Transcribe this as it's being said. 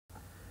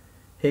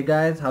Hey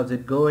guys, how's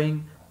it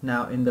going?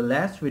 Now in the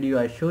last video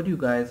I showed you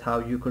guys how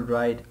you could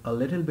write a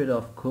little bit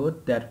of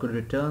code that could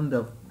return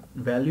the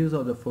values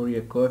of the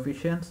Fourier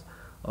coefficients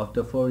of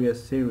the Fourier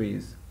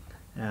series,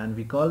 and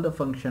we called the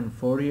function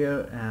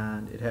Fourier,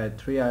 and it had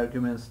three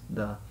arguments: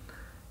 the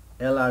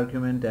L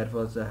argument, that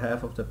was the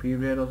half of the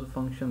period of the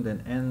function,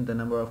 then N, the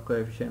number of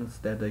coefficients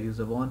that the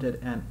user wanted,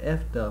 and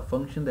F, the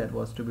function that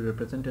was to be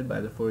represented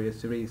by the Fourier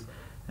series.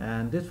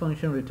 And this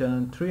function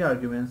returned three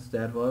arguments,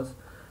 that was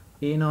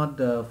a0,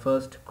 the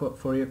first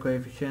Fourier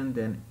coefficient,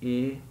 then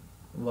a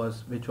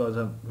was, which was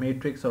a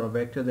matrix or a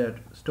vector that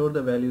stored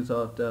the values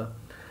of the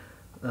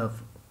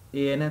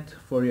anth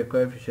Fourier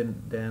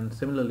coefficient, then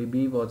similarly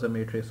b was a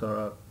matrix or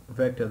a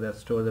vector that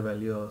stored the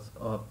values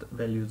of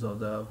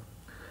the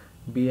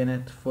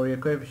bnth Fourier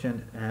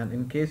coefficient. And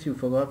in case you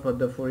forgot what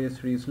the Fourier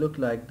series looked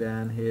like,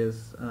 then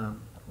here's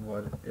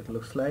what it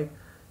looks like.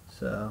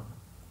 So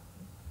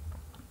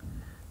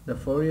the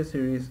Fourier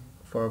series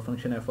for a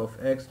function f of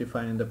x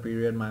defined in the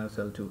period minus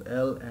L to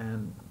L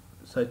and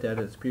such that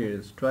its period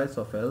is twice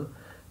of L,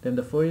 then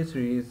the Fourier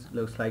series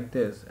looks like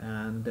this.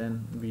 And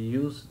then we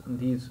use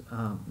these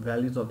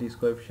values of these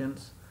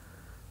coefficients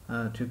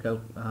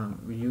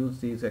we use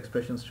these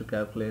expressions to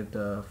calculate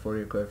the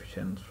Fourier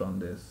coefficients from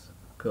this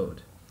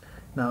code.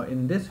 Now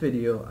in this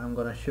video I'm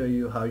going to show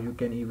you how you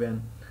can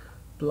even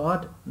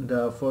plot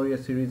the Fourier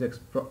series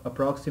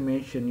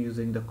approximation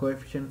using the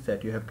coefficients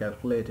that you have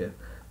calculated.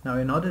 Now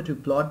in order to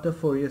plot the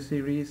Fourier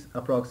series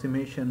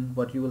approximation,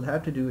 what you will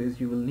have to do is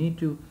you will need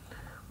to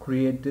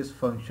create this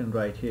function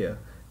right here.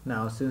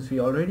 Now since we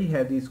already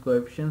have these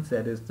coefficients,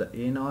 that is the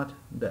a0,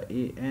 the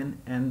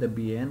an and the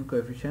bn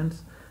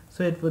coefficients,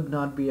 so it would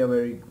not be a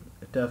very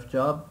tough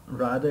job,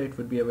 rather it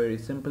would be a very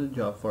simple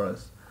job for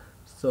us.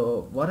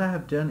 So what I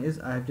have done is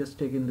I have just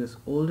taken this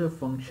older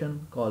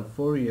function called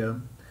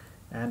Fourier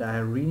and I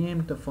have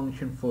renamed the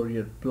function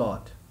Fourier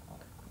plot.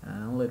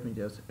 And let me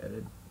just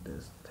edit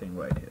this thing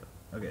right here.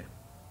 Okay,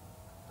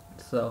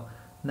 so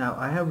now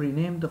I have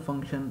renamed the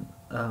function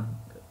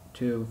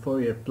to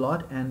Fourier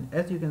plot, and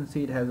as you can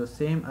see it has the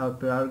same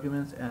output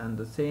arguments and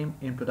the same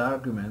input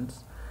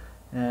arguments,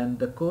 and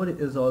the code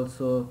is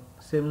also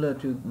similar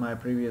to my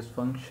previous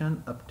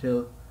function up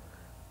till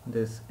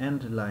this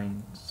end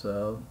line.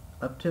 So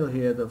up till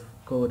here the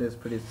code is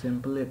pretty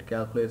simple. It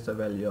calculates the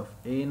value of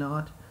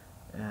a0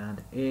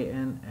 and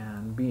an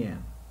and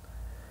bn.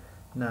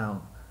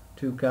 Now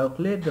to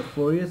calculate the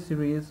Fourier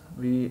series,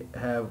 we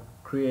have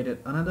created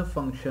another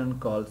function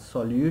called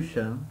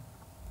solution,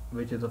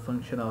 which is a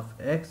function of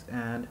x,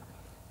 and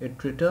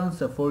it returns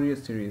the Fourier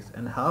series.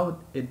 And how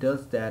it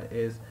does that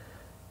is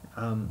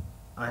I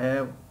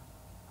have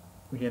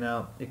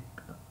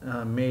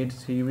made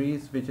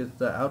series, which is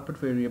the output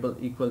variable,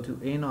 equal to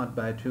a0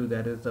 by 2,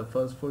 that is the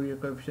first Fourier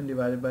coefficient,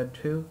 divided by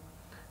 2,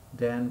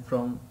 then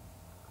from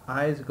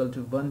I is equal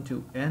to 1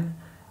 to n,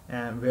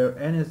 and where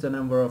n is the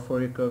number of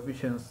Fourier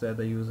coefficients that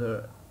the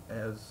user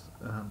has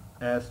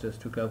asked us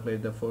to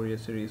calculate the Fourier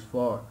series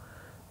for.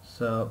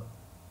 So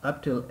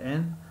up till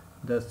n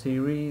the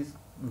series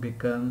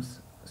becomes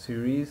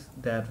series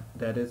that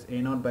is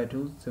a0 by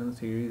 2, since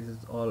series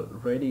is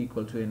already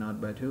equal to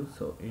a0 by 2,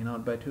 so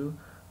a0 by 2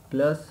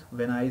 plus,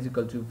 when I is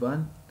equal to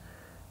 1,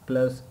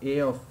 plus a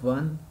of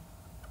 1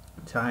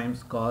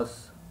 times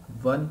cos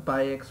 1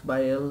 pi x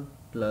by L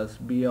plus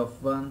b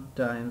of 1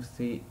 times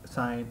c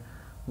sine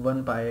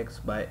 1 pi x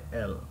by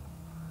L.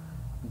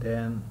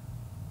 Then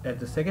at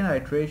the second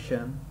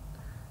iteration,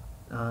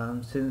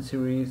 since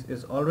series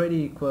is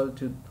already equal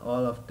to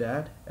all of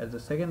that, at the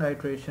second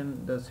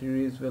iteration the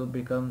series will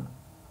become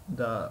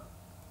the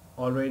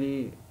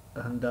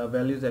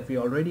values that we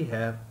already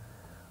have,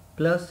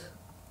 plus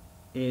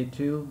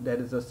a2, that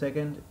is the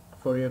second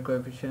Fourier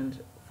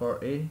coefficient for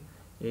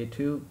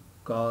a2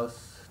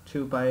 cos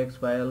 2 pi x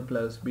by L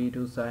plus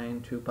b2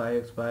 sine 2 pi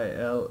x by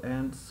L,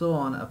 and so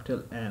on up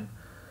till n.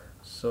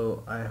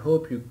 So I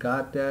hope you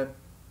got that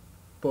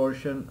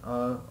portion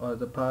or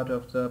the part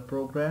of the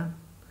program.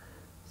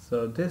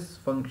 So this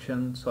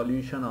function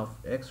solution of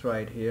x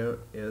right here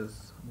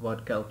is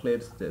what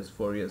calculates this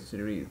Fourier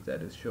series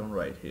that is shown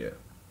right here.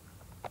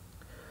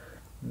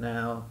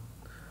 Now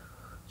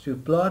to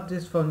plot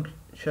this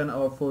function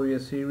of Fourier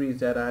series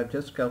that I have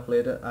just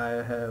calculated,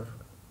 I have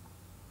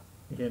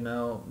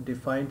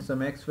defined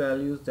some x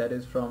values, that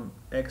is from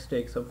x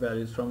takes up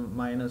values from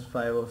minus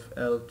 5 of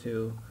L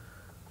to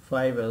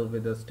 5L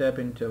with a step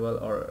interval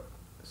or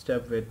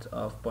step width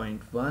of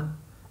 0.1,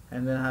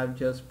 and then I have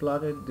just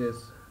plotted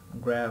this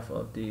graph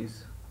of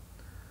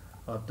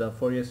the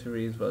Fourier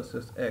series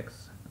versus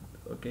x.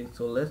 Okay,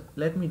 so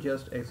let me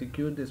just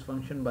execute this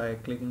function by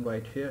clicking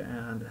right here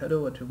and head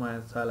over to my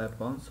Scilab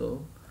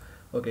console.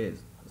 Okay,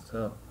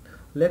 so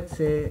let's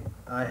say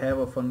I have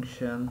a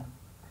function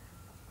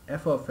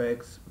f of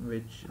x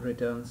which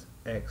returns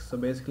x. So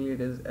basically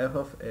it is f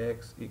of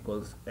x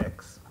equals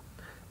x.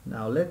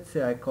 Now let's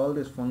say I call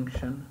this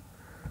function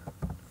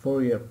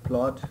Fourier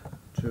plot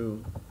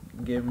to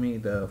give me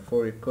the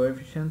Fourier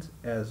coefficients,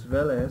 as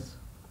well as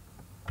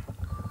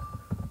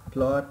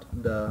plot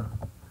the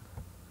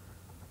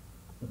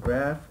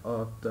graph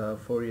of the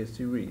Fourier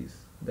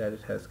series that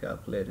it has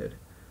calculated,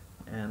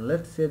 and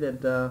let's say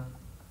that the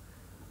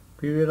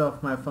period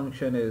of my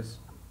function is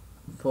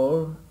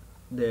 4,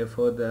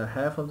 therefore the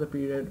half of the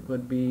period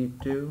would be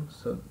 2,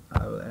 so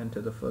I will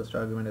enter the first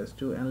argument as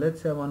 2, and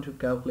let's say I want to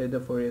calculate the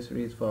Fourier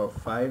series for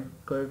 5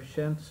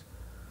 coefficients,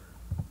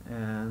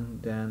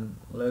 and then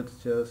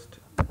let's just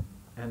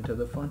enter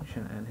the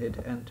function and hit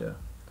enter.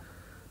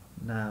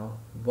 Now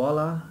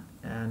voila,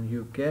 and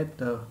you get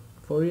the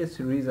Fourier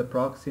series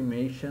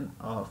approximation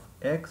of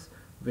x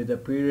with a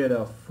period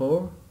of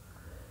 4,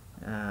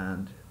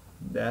 and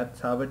that's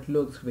how it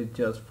looks with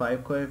just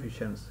 5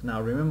 coefficients.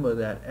 Now remember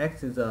that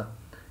x is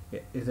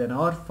an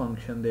odd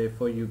function,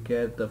 therefore you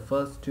get the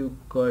first 2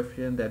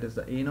 coefficients, that is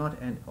the a0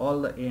 and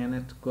all the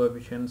a-nth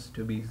coefficients,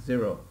 to be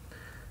 0.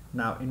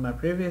 Now in my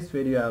previous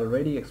video I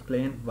already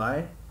explained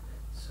why,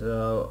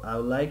 so I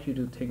would like you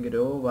to think it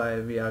over why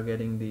we are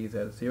getting these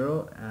as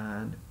 0,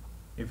 and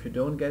if you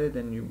don't get it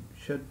then you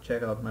should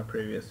check out my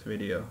previous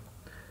video.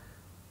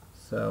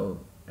 So,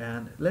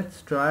 and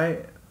let's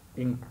try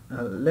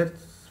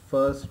let's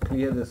first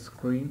clear the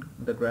screen,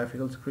 the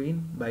graphical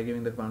screen, by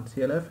giving the command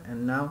Scilab,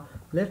 and now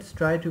let's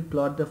try to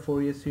plot the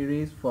Fourier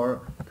series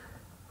for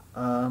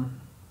a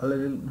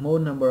little more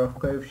number of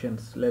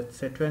coefficients, let's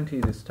say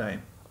 20 this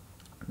time.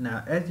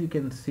 Now as you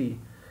can see,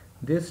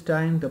 this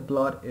time the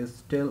plot is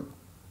still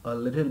a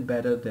little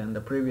better than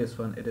the previous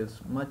one. It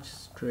is much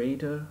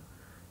straighter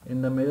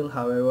in the middle,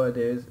 however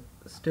there is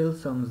still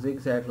some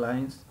zigzag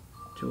lines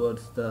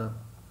towards the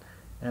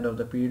end of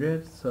the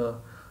period,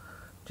 so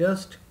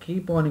just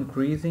keep on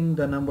increasing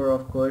the number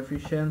of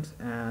coefficients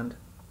and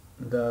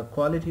the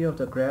quality of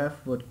the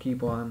graph would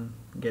keep on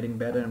getting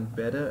better and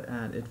better,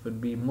 and it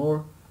would be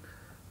more,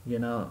 you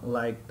know,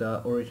 like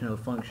the original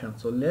function.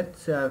 So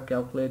let's say I've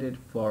calculated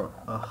for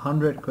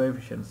 100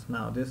 coefficients.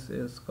 Now this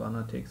is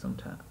gonna take some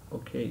time.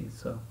 Okay,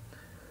 so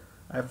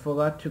I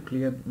forgot to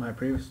clear my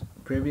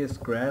previous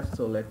graph,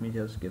 so let me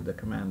just give the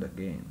command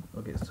again.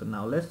 Okay, so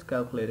now let's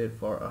calculate it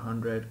for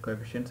 100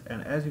 coefficients,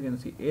 and as you can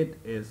see it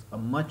is a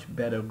much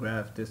better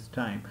graph this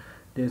time.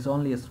 There's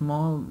only a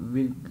small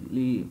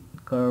wiggly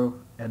curve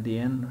at the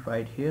end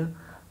right here,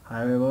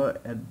 however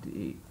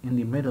in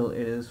the middle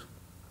it is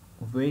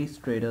way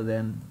straighter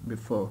than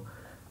before.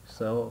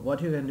 So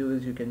what you can do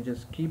is you can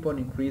just keep on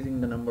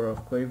increasing the number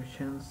of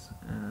coefficients,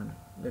 and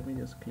let me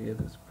just clear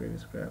this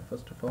previous graph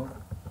first of all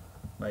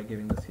by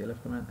giving the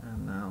Scilab command,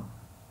 and now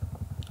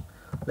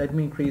let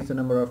me increase the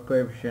number of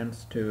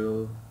coefficients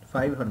to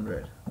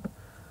 500,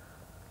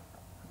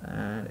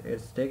 and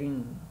it's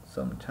taking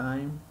some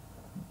time,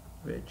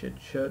 which it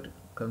should,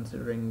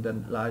 considering the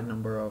large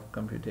number of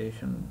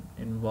computation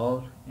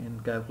involved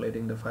in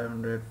calculating the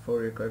 500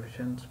 Fourier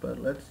coefficients,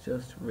 but let's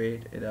just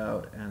wait it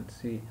out and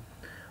see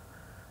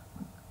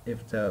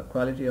if the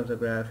quality of the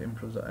graph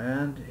improves.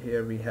 And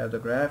here we have the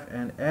graph,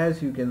 and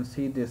as you can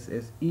see this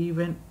is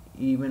even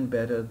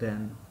better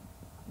than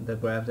the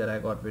graph that I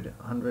got with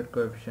 100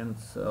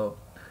 coefficients. So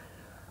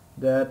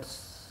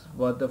that's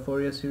what the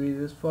Fourier series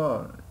is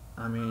for.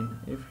 I mean,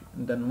 if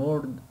the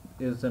more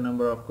is the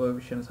number of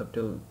coefficients up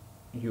till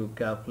you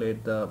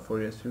calculate the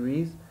Fourier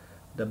series,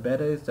 the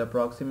better is the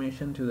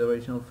approximation to the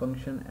original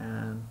function,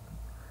 and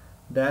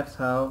that's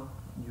how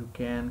you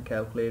can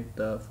calculate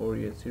the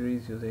Fourier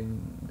series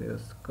using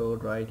this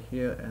code right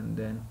here, and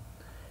then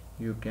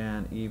you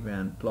can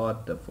even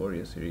plot the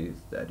Fourier series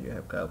that you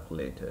have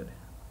calculated.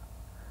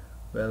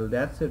 Well,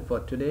 that's it for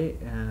today,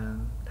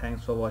 and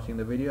thanks for watching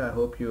the video. I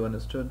hope you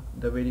understood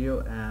the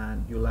video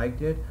and you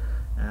liked it,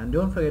 and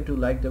don't forget to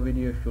like the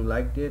video if you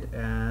liked it,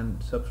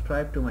 and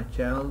subscribe to my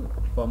channel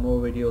for more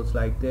videos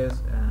like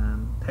this.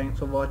 And thanks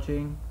for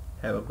watching.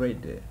 Have a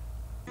great day.